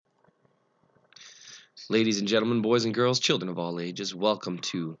Ladies and gentlemen, boys and girls, children of all ages, welcome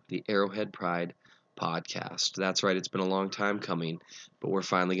to the Arrowhead Pride podcast. That's right, it's been a long time coming, but we're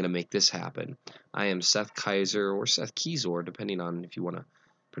finally going to make this happen. I am Seth Kaiser, or Seth Keysor, depending on if you want to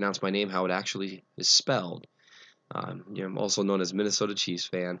pronounce my name how it actually is spelled. I'm also known as Minnesota Chiefs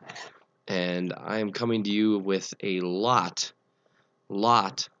fan, and I am coming to you with a lot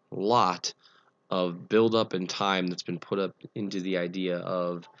of build-up and time that's been put up into the idea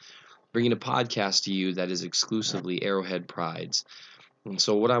of bringing a podcast to you that is exclusively Arrowhead Prides. And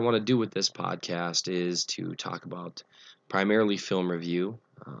so what I want to do with this podcast is to talk about primarily film review,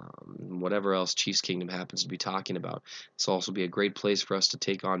 whatever else Chiefs Kingdom happens to be talking about. This will also be a great place for us to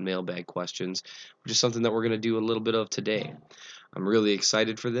take on mailbag questions, which is something that we're going to do a little bit of today. I'm really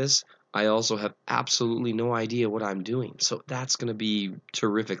excited for this. I also have absolutely no idea what I'm doing, so that's going to be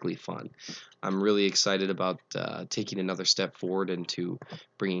terrifically fun. I'm really excited about taking another step forward into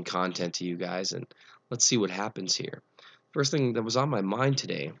bringing content to you guys, and let's see what happens here. First thing that was on my mind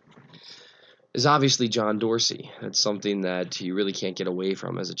today is obviously John Dorsey. That's something that you really can't get away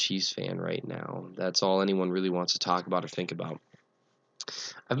from as a Chiefs fan right now. That's all anyone really wants to talk about or think about.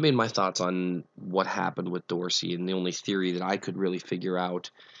 I've made my thoughts on what happened with Dorsey, and the only theory that I could really figure out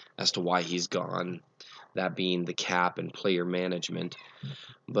as to why he's gone, that being the cap and player management.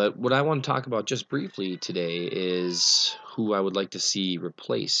 But what I want to talk about just briefly today is who I would like to see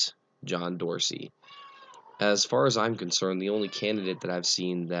replace John Dorsey. As far as I'm concerned, the only candidate that I've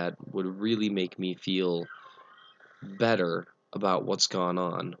seen that would really make me feel better about what's gone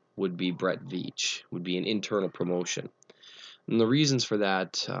on would be Brett Veach, would be an internal promotion. And the reasons for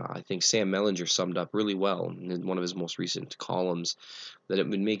that, I think Sam Mellinger summed up really well in one of his most recent columns, that it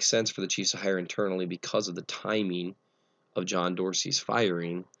would make sense for the Chiefs to hire internally because of the timing of John Dorsey's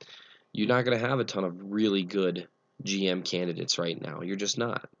firing. You're not going to have a ton of really good GM candidates right now. You're just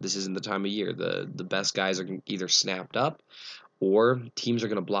not. This isn't the time of year. The best guys are either snapped up or teams are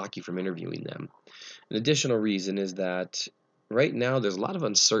going to block you from interviewing them. An additional reason is that right now there's a lot of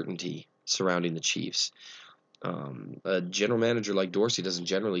uncertainty surrounding the Chiefs. A general manager like Dorsey doesn't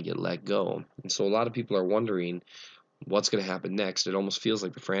generally get let go. And so a lot of people are wondering what's going to happen next. It almost feels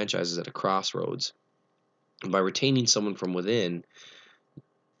like the franchise is at a crossroads. And by retaining someone from within,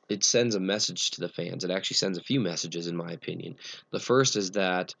 it sends a message to the fans. It actually sends a few messages, in my opinion. The first is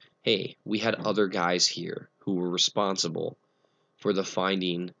that, hey, we had other guys here who were responsible for the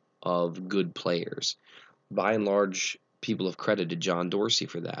finding of good players. By and large, people have credited John Dorsey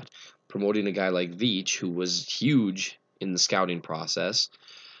for that. Promoting a guy like Veach, who was huge in the scouting process,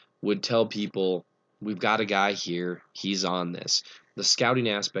 would tell people, we've got a guy here, he's on this. The scouting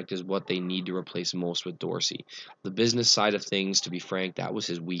aspect is what they need to replace most with Dorsey. The business side of things, to be frank, that was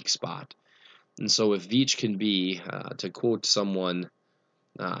his weak spot. And so if Veach can be, to quote someone,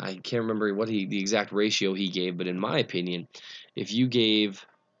 I can't remember the exact ratio he gave, but in my opinion, if you gave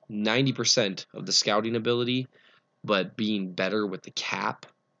 90% of the scouting ability, but being better with the cap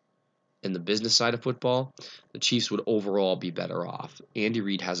and the business side of football, the Chiefs would overall be better off. Andy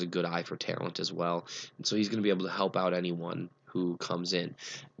Reid has a good eye for talent as well, and so he's going to be able to help out anyone who comes in.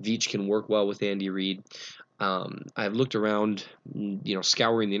 Veach can work well with Andy Reid. I've looked around,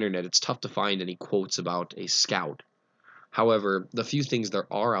 scouring the internet. It's tough to find any quotes about a scout. However, the few things there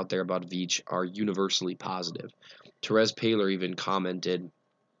are out there about Veach are universally positive. Therese Paylor even commented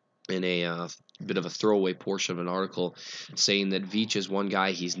in a bit of a throwaway portion of an article saying that Veach is one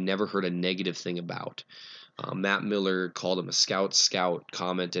guy he's never heard a negative thing about. Matt Miller called him a scout,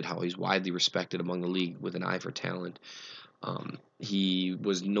 commented how he's widely respected among the league with an eye for talent. He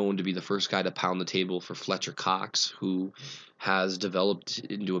was known to be the first guy to pound the table for Fletcher Cox, who has developed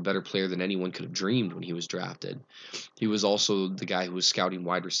into a better player than anyone could have dreamed when he was drafted. He was also the guy who was scouting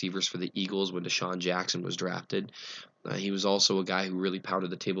wide receivers for the Eagles when Deshaun Jackson was drafted. He was also a guy who really pounded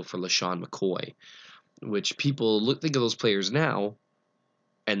the table for LaShawn McCoy, which people think of those players now,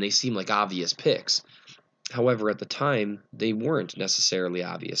 and they seem like obvious picks. However, at the time, they weren't necessarily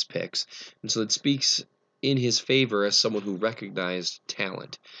obvious picks, and so it speaks in his favor as someone who recognized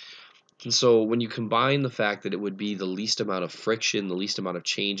talent. And so when you combine the fact that it would be the least amount of friction, the least amount of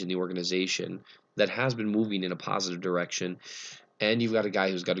change in the organization that has been moving in a positive direction, and you've got a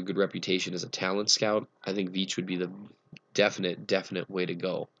guy who's got a good reputation as a talent scout, I think Veach would be the definite way to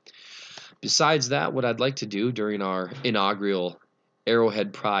go. Besides that, what I'd like to do during our inaugural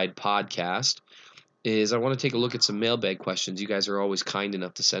Arrowhead Pride podcast is I want to take a look at some mailbag questions. You guys are always kind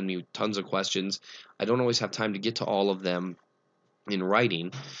enough to send me tons of questions. I don't always have time to get to all of them in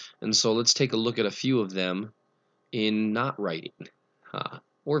writing, and so let's take a look at a few of them in not writing,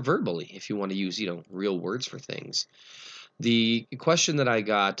 or verbally if you want to use real words for things. The question that I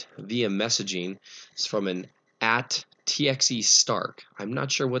got via messaging is from an at TXE Stark. I'm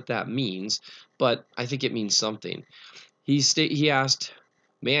not sure what that means, but I think it means something. He asked,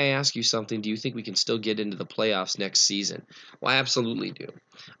 "May I ask you something? Do you think we can still get into the playoffs next season?" Well, I absolutely do.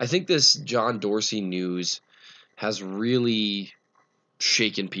 I think this John Dorsey news has really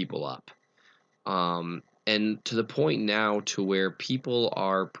shaken people up. And to the point now to where people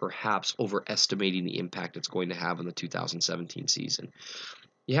are perhaps overestimating the impact it's going to have on the 2017 season.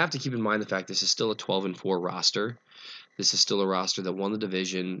 You have to keep in mind the fact this is still a 12-4 roster. This is still a roster that won the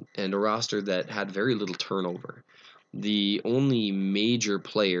division and a roster that had very little turnover. The only major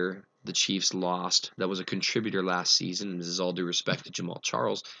player the Chiefs lost that was a contributor last season, and this is all due respect to Jamal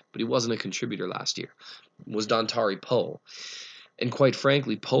Charles, but he wasn't a contributor last year, was Dontari Poe. And quite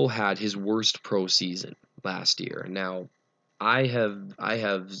frankly, Poe had his worst pro season last year. Now, I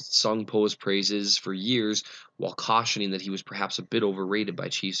have sung Poe's praises for years while cautioning that he was perhaps a bit overrated by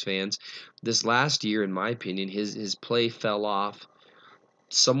Chiefs fans. This last year, in my opinion, his play fell off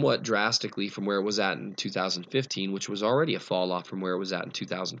somewhat drastically from where it was at in 2015, which was already a fall off from where it was at in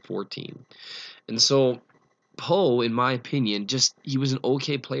 2014. And so Poe, in my opinion, he was an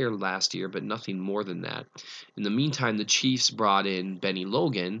okay player last year, but nothing more than that. In the meantime, the Chiefs brought in Benny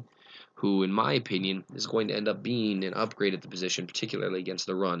Logan, who, in my opinion, is going to end up being an upgrade at the position, particularly against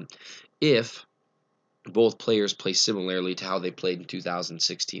the run, if both players play similarly to how they played in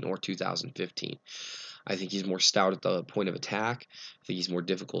 2016 or 2015. I think he's more stout at the point of attack. I think he's more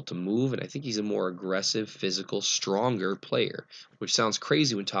difficult to move, and I think he's a more aggressive, physical, stronger player, which sounds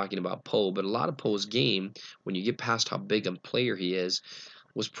crazy when talking about Poe, but a lot of Poe's game, when you get past how big a player he is,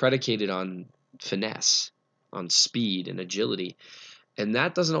 was predicated on finesse, on speed and agility. And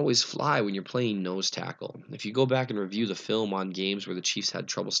that doesn't always fly when you're playing nose tackle. If you go back and review the film on games where the Chiefs had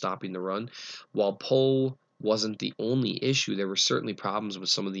trouble stopping the run, while Poe wasn't the only issue, there were certainly problems with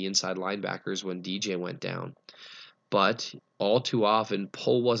some of the inside linebackers when DJ went down. But all too often,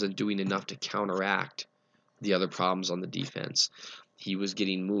 Poe wasn't doing enough to counteract the other problems on the defense. He was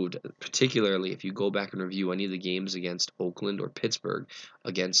getting moved, particularly if you go back and review any of the games against Oakland or Pittsburgh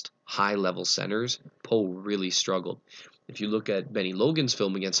against high-level centers, Poe really struggled. If you look at Benny Logan's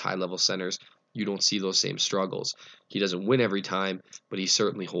film against high-level centers, you don't see those same struggles. He doesn't win every time, but he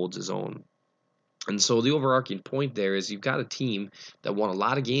certainly holds his own. And so the overarching point there is you've got a team that won a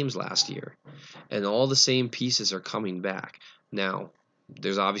lot of games last year, and all the same pieces are coming back. Now,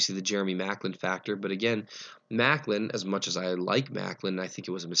 there's obviously the Jeremy Maclin factor, but again, Maclin, as much as I like Maclin, I think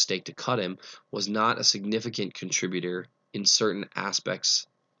it was a mistake to cut him, was not a significant contributor in certain aspects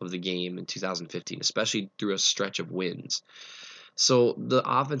of the game in 2015, especially through a stretch of wins. So the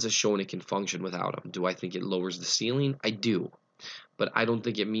offense has shown it can function without him. Do I think it lowers the ceiling? I do. But I don't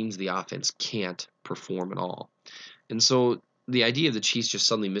think it means the offense can't perform at all. And so the idea of the Chiefs just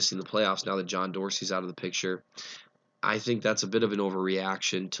suddenly missing the playoffs now that John Dorsey's out of the picture, I think that's a bit of an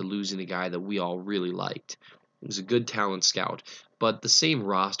overreaction to losing a guy that we all really liked. He was a good talent scout, but the same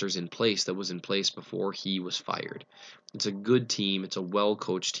roster's in place that was in place before he was fired. It's a good team. It's a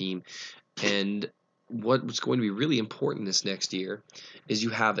well-coached team. And what's going to be really important this next year is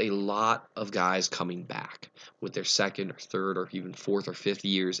you have a lot of guys coming back with their second or third or even fourth or fifth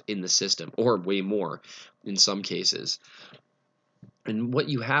years in the system, or way more in some cases. And what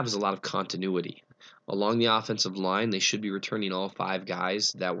you have is a lot of continuity. Along the offensive line, they should be returning all 5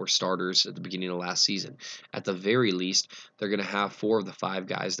 guys that were starters at the beginning of last season. At the very least, they're going to have 4 of the 5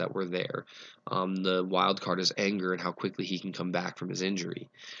 guys that were there. The wild card is Anger and how quickly he can come back from his injury.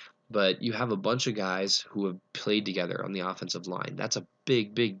 But you have a bunch of guys who have played together on the offensive line. That's a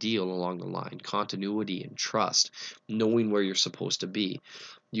big, big deal along the line. Continuity and trust, knowing where you're supposed to be.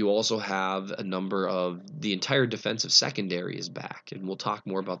 You also have a number of the entire defensive secondary is back, and we'll talk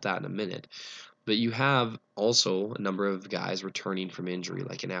more about that in a minute. But you have also a number of guys returning from injury,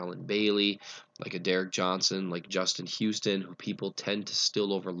 like an Alan Bailey, like a Derek Johnson, like Justin Houston, who people tend to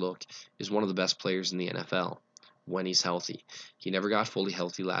still overlook is one of the best players in the NFL. When he's healthy. He never got fully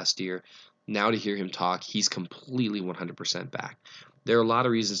healthy last year. Now to hear him talk, he's completely 100% back. There are a lot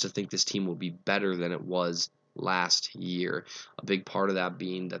of reasons to think this team will be better than it was last year. A big part of that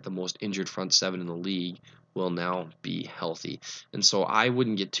being that the most injured front 7 in the league will now be healthy. And so I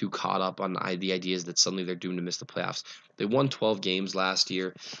wouldn't get too caught up on the ideas that suddenly they're doomed to miss the playoffs. They won 12 games last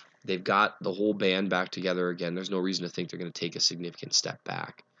year. They've got the whole band back together again. There's no reason to think they're going to take a significant step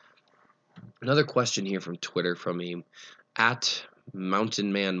back. Another question here from Twitter from me, at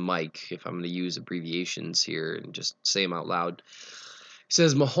Mountain Man Mike, if I'm going to use abbreviations here and just say them out loud. He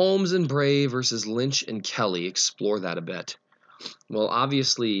says, Mahomes and Bray versus Lynch and Kelly. Explore that a bit. Well,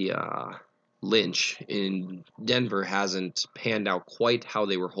 obviously, Lynch in Denver hasn't panned out quite how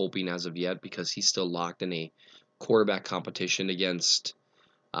they were hoping as of yet because he's still locked in a quarterback competition against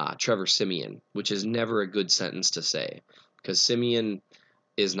Trevor Siemian, which is never a good sentence to say because Siemian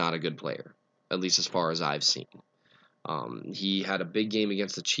is not a good player, at least as far as I've seen. He had a big game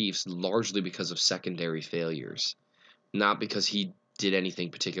against the Chiefs largely because of secondary failures, not because he did anything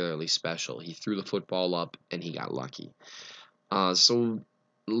particularly special. He threw the football up and he got lucky. So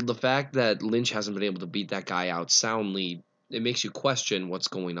the fact that Lynch hasn't been able to beat that guy out soundly, it makes you question what's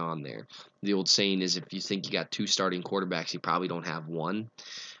going on there. The old saying is if you think you got two starting quarterbacks, you probably don't have one.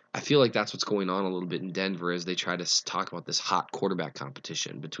 I feel like that's what's going on a little bit in Denver as they try to talk about this hot quarterback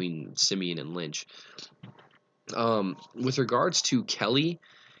competition between Siemian and Lynch. With regards to Kelly,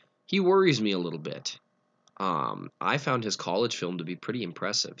 he worries me a little bit. I found his college film to be pretty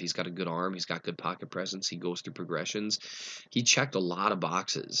impressive. He's got a good arm. He's got good pocket presence. He goes through progressions. He checked a lot of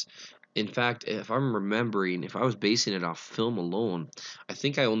boxes. In fact, if I'm remembering, if I was basing it off film alone, I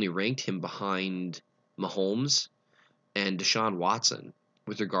think I only ranked him behind Mahomes and Deshaun Watson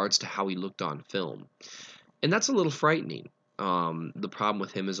with regards to how he looked on film. And that's a little frightening. The problem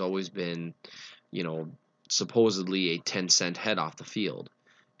with him has always been, supposedly a 10-cent head off the field.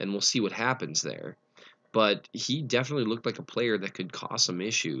 And we'll see what happens there. But he definitely looked like a player that could cause some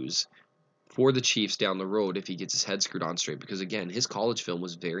issues for the Chiefs down the road if he gets his head screwed on straight. Because, again, his college film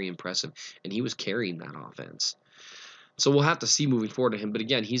was very impressive, and he was carrying that offense. So we'll have to see moving forward to him. But,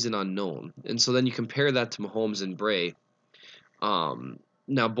 again, he's an unknown. And so then you compare that to Mahomes and Bray.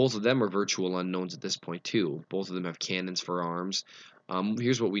 Now, both of them are virtual unknowns at this point, too. Both of them have cannons for arms.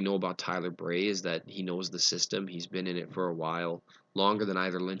 Here's what we know about Tyler Bray is that he knows the system. He's been in it for a while, longer than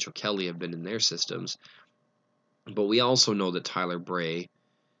either Lynch or Kelly have been in their systems. But we also know that Tyler Bray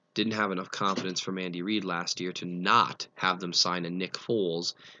didn't have enough confidence from Andy Reid last year to not have them sign a Nick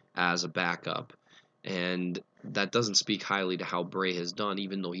Foles as a backup. And that doesn't speak highly to how Bray has done,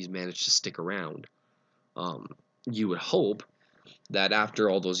 even though he's managed to stick around. You would hope that after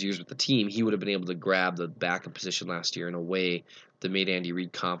all those years with the team, he would have been able to grab the backup position last year in a way that made Andy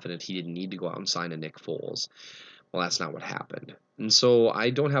Reid confident he didn't need to go out and sign a Nick Foles. Well, that's not what happened. And so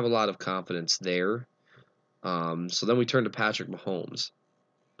I don't have a lot of confidence there. So then we turn to Patrick Mahomes.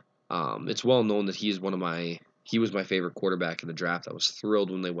 It's well known that he was my favorite quarterback in the draft. I was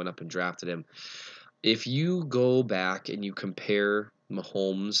thrilled when they went up and drafted him. If you go back and you compare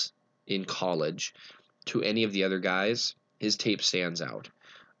Mahomes in college to any of the other guys, his tape stands out.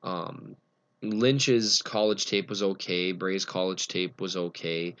 Lynch's college tape was okay. Bray's college tape was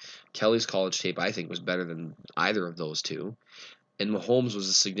okay. Kelly's college tape, I think, was better than either of those two. And Mahomes was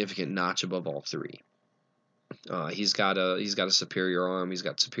a significant notch above all three. He's got a superior arm. He's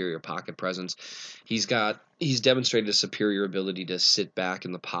got superior pocket presence. He's demonstrated a superior ability to sit back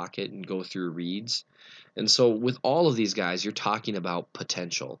in the pocket and go through reads. And so with all of these guys, you're talking about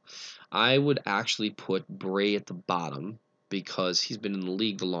potential. I would actually put Bray at the bottom because he's been in the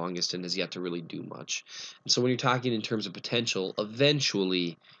league the longest and has yet to really do much. And so when you're talking in terms of potential,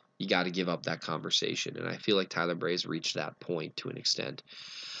 eventually you got to give up that conversation. And I feel like Tyler Bray's reached that point to an extent.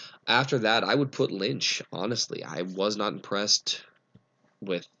 After that, I would put Lynch, honestly. I was not impressed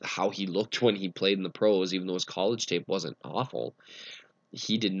with how he looked when he played in the pros, even though his college tape wasn't awful.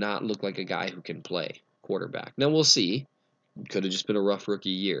 He did not look like a guy who can play quarterback. Now, we'll see. Could have just been a rough rookie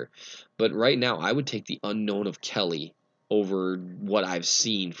year. But right now, I would take the unknown of Kelly over what I've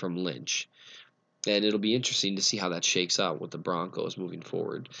seen from Lynch. And it'll be interesting to see how that shakes out with the Broncos moving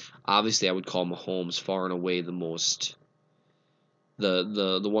forward. Obviously, I would call Mahomes far and away the most...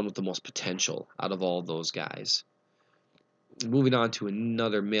 The one with the most potential out of all those guys. Moving on to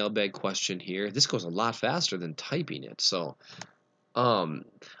another mailbag question here. This goes a lot faster than typing it. So, I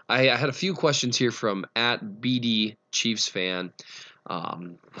had a few questions here from @BDChiefsfan.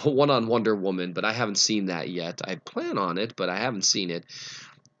 One on Wonder Woman, but I haven't seen that yet. I plan on it, but I haven't seen it.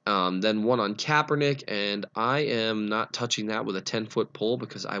 Then one on Kaepernick, and I am not touching that with a 10-foot pole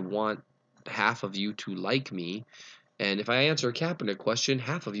because I want half of you to like me. And if I answer a Kaepernick question,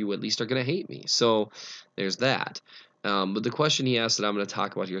 half of you at least are going to hate me. So there's that. But the question he asked that I'm going to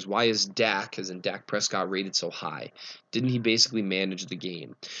talk about here is why is Dak, as in Dak Prescott, rated so high? Didn't he basically manage the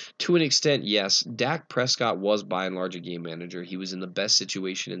game? To an extent, yes. Dak Prescott was by and large a game manager. He was in the best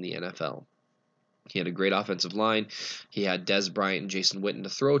situation in the NFL. He had a great offensive line. He had Dez Bryant and Jason Witten to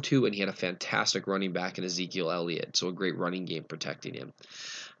throw to, and he had a fantastic running back in Ezekiel Elliott. So a great running game protecting him.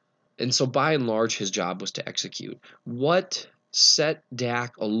 And so by and large, his job was to execute. What set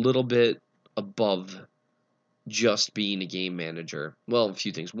Dak a little bit above just being a game manager. Well, a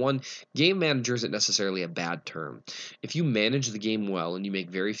few things. One, game manager isn't necessarily a bad term. If you manage the game well and you make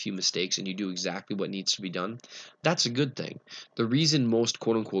very few mistakes and you do exactly what needs to be done, that's a good thing. The reason most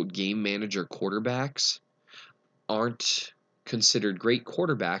quote-unquote game manager quarterbacks aren't considered great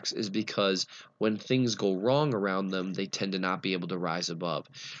quarterbacks is because when things go wrong around them, they tend to not be able to rise above.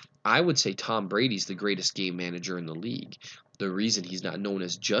 I would say Tom Brady's the greatest game manager in the league. The reason he's not known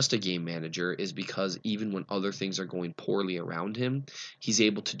as just a game manager is because even when other things are going poorly around him, he's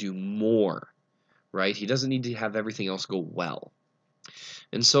able to do more, right? He doesn't need to have everything else go well.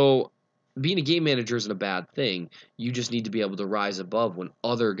 And so being a game manager isn't a bad thing. You just need to be able to rise above when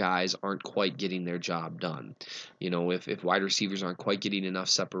other guys aren't quite getting their job done. If wide receivers aren't quite getting enough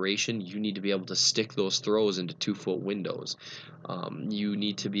separation, you need to be able to stick those throws into 2-foot windows. You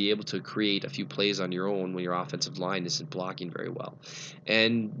need to be able to create a few plays on your own when your offensive line isn't blocking very well.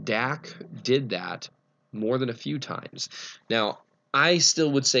 And Dak did that more than a few times. Now, I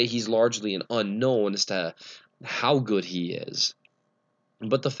still would say he's largely an unknown as to how good he is.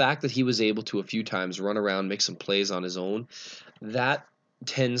 But the fact that he was able to a few times run around, make some plays on his own, that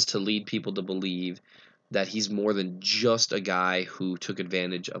tends to lead people to believe that he's more than just a guy who took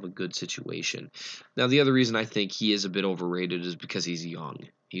advantage of a good situation. Now, the other reason I think he is a bit overrated is because he's young.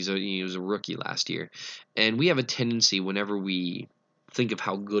 He was a rookie last year. And we have a tendency whenever we think of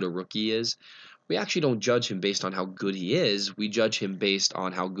how good a rookie is, we actually don't judge him based on how good he is. We judge him based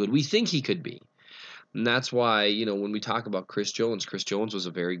on how good we think he could be. And that's why, when we talk about Chris Jones was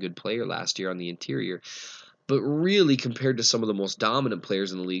a very good player last year on the interior. But really, compared to some of the most dominant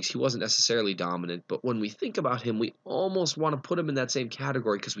players in the leagues, he wasn't necessarily dominant. But when we think about him, we almost want to put him in that same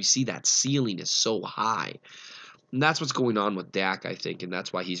category because we see that ceiling is so high. And that's what's going on with Dak, I think, and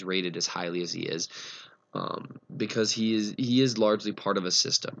that's why he's rated as highly as he is. Because he is largely part of a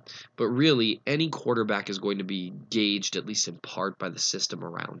system. But really, any quarterback is going to be gauged, at least in part, by the system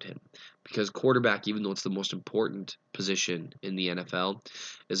around him. Because quarterback, even though it's the most important position in the NFL,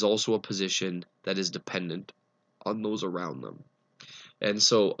 is also a position that is dependent on those around them. And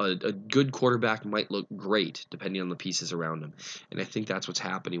so a good quarterback might look great depending on the pieces around him. And I think that's what's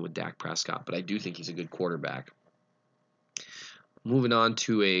happening with Dak Prescott. But I do think he's a good quarterback. Moving on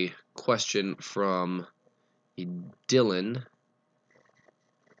to a question from Dylan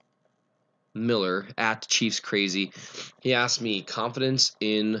Miller at Chiefs Crazy. He asked me confidence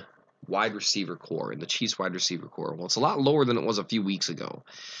in wide receiver core, in the Chiefs wide receiver core. Well, it's a lot lower than it was a few weeks ago.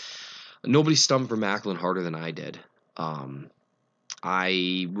 Nobody stumped for Macklin harder than I did.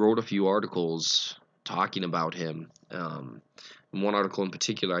 I wrote a few articles talking about him. In one article in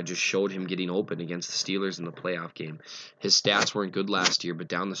particular, I just showed him getting open against the Steelers in the playoff game. His stats weren't good last year, but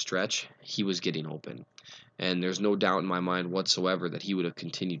down the stretch, he was getting open. And there's no doubt in my mind whatsoever that he would have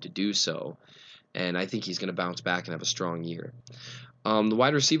continued to do so. And I think he's going to bounce back and have a strong year. The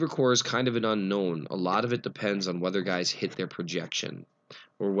wide receiver core is kind of an unknown. A lot of it depends on whether guys hit their projection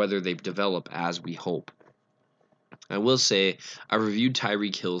or whether they develop as we hope. I will say, I reviewed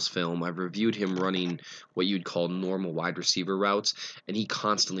Tyreek Hill's film. I've reviewed him running what you'd call normal wide receiver routes, and he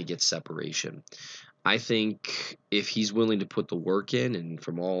constantly gets separation. I think if he's willing to put the work in, and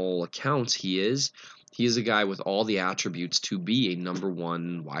from all accounts he is a guy with all the attributes to be a number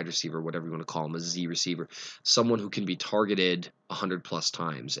one wide receiver, whatever you want to call him, a Z receiver, someone who can be targeted 100-plus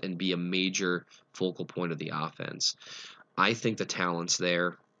times and be a major focal point of the offense. I think the talent's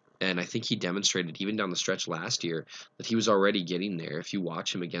there. And I think he demonstrated, even down the stretch last year, that he was already getting there. If you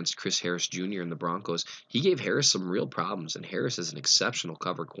watch him against Chris Harris Jr. in the Broncos, he gave Harris some real problems, and Harris is an exceptional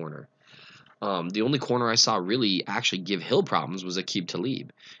cover corner. The only corner I saw really actually give Hill problems was Aqib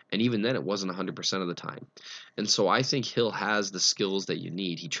Talib, and even then it wasn't 100% of the time. And so I think Hill has the skills that you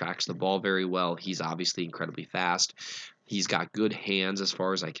need. He tracks the ball very well. He's obviously incredibly fast. He's got good hands as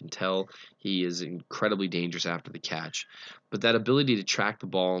far as I can tell. He is incredibly dangerous after the catch. But that ability to track the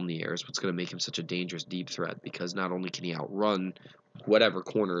ball in the air is what's going to make him such a dangerous deep threat, because not only can he outrun whatever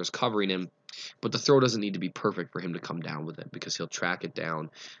corner is covering him, but the throw doesn't need to be perfect for him to come down with it, because he'll track it down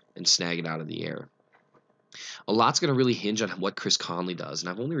and snag it out of the air. A lot's going to really hinge on what Chris Conley does, and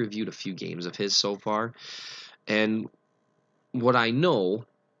I've only reviewed a few games of his so far. And what I know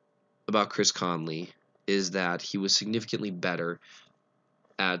about Chris Conley is that he was significantly better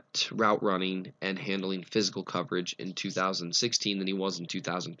at route running and handling physical coverage in 2016 than he was in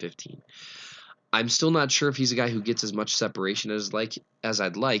 2015. I'm still not sure if he's a guy who gets as much separation as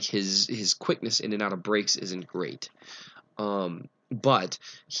I'd like. His quickness in and out of breaks isn't great. But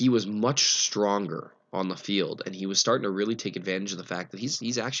he was much stronger on the field, and he was starting to really take advantage of the fact that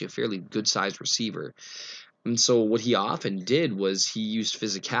he's actually a fairly good-sized receiver. And so what he often did was he used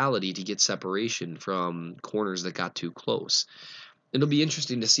physicality to get separation from corners that got too close. It'll be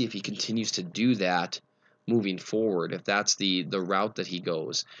interesting to see if he continues to do that moving forward, if that's the route that he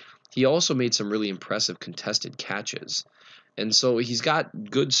goes. He also made some really impressive contested catches. And so he's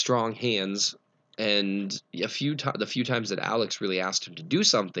got good, strong hands. And the few times that Alex really asked him to do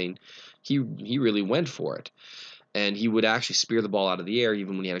something, he really went for it. And he would actually spear the ball out of the air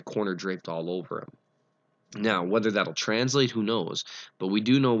even when he had a corner draped all over him. Now, whether that'll translate, who knows? But we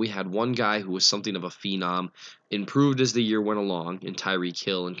do know we had one guy who was something of a phenom, improved as the year went along in Tyreek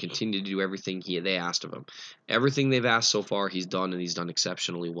Hill, and continued to do everything they asked of him. Everything they've asked so far, he's done, and he's done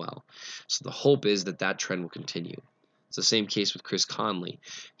exceptionally well. So the hope is that trend will continue. It's the same case with Chris Conley.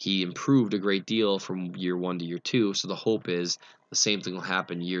 He improved a great deal from year 1 to year 2, so the hope is the same thing will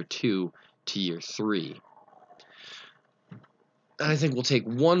happen year 2 to year 3. I think we'll take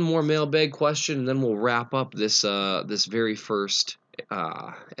one more mailbag question, and then we'll wrap up this very first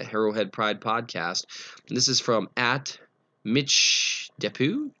Arrowhead Pride podcast. And this is from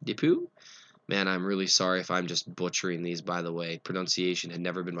 @MNChiefsfan. Man, I'm really sorry if I'm just butchering these, by the way. Pronunciation had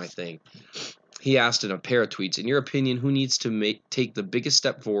never been my thing. He asked in a pair of tweets, in your opinion, who needs to take the biggest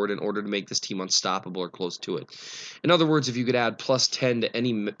step forward in order to make this team unstoppable or close to it? In other words, if you could add +10 to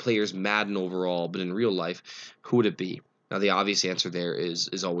any player's Madden overall, but in real life, who would it be? Now, the obvious answer there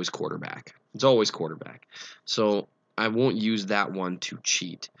is always quarterback. It's always quarterback. So I won't use that one to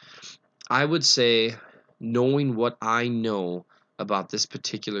cheat. I would say, knowing what I know about this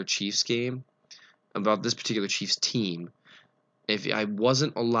particular Chiefs game, about this particular Chiefs team, if I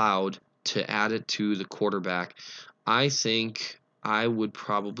wasn't allowed to add it to the quarterback, I think I would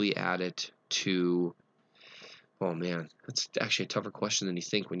probably add it to... Oh, man, that's actually a tougher question than you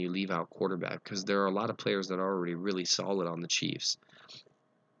think when you leave out quarterback, because there are a lot of players that are already really solid on the Chiefs.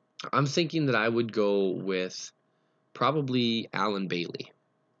 I'm thinking that I would go with probably Allen Bailey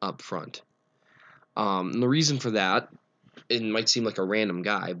up front. And the reason for that, it might seem like a random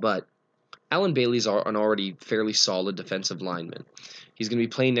guy, but Allen Bailey's an already fairly solid defensive lineman. He's going to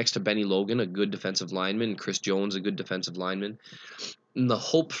be playing next to Benny Logan, a good defensive lineman, and Chris Jones, a good defensive lineman. And the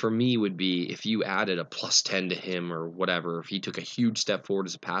hope for me would be if you added a +10 to him or whatever, if he took a huge step forward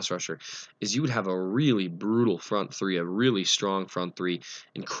as a pass rusher, is you would have a really brutal front three, a really strong front three,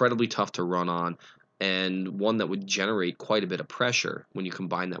 incredibly tough to run on, and one that would generate quite a bit of pressure when you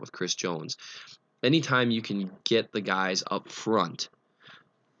combine that with Chris Jones. Anytime you can get the guys up front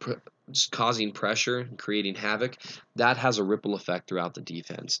causing pressure and creating havoc, that has a ripple effect throughout the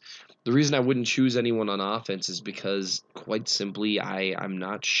defense. The reason I wouldn't choose anyone on offense is because, quite simply, I'm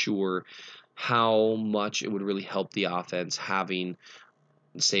not sure how much it would really help the offense having,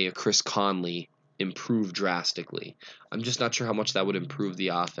 say, a Chris Conley improve drastically. I'm just not sure how much that would improve the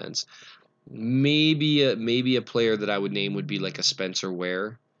offense. Maybe a player that I would name would be like a Spencer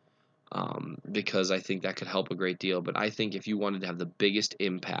Ware, because I think that could help a great deal. But I think if you wanted to have the biggest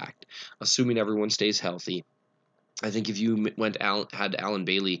impact, assuming everyone stays healthy, I think if you had Allen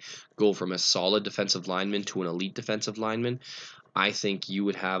Bailey go from a solid defensive lineman to an elite defensive lineman, I think you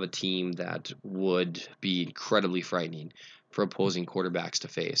would have a team that would be incredibly frightening for opposing quarterbacks to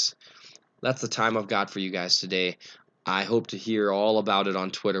face. That's the time I've got for you guys today. I hope to hear all about it on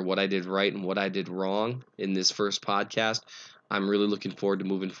Twitter, what I did right and what I did wrong in this first podcast. I'm really looking forward to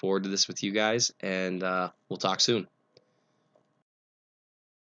moving forward to this with you guys, and we'll talk soon.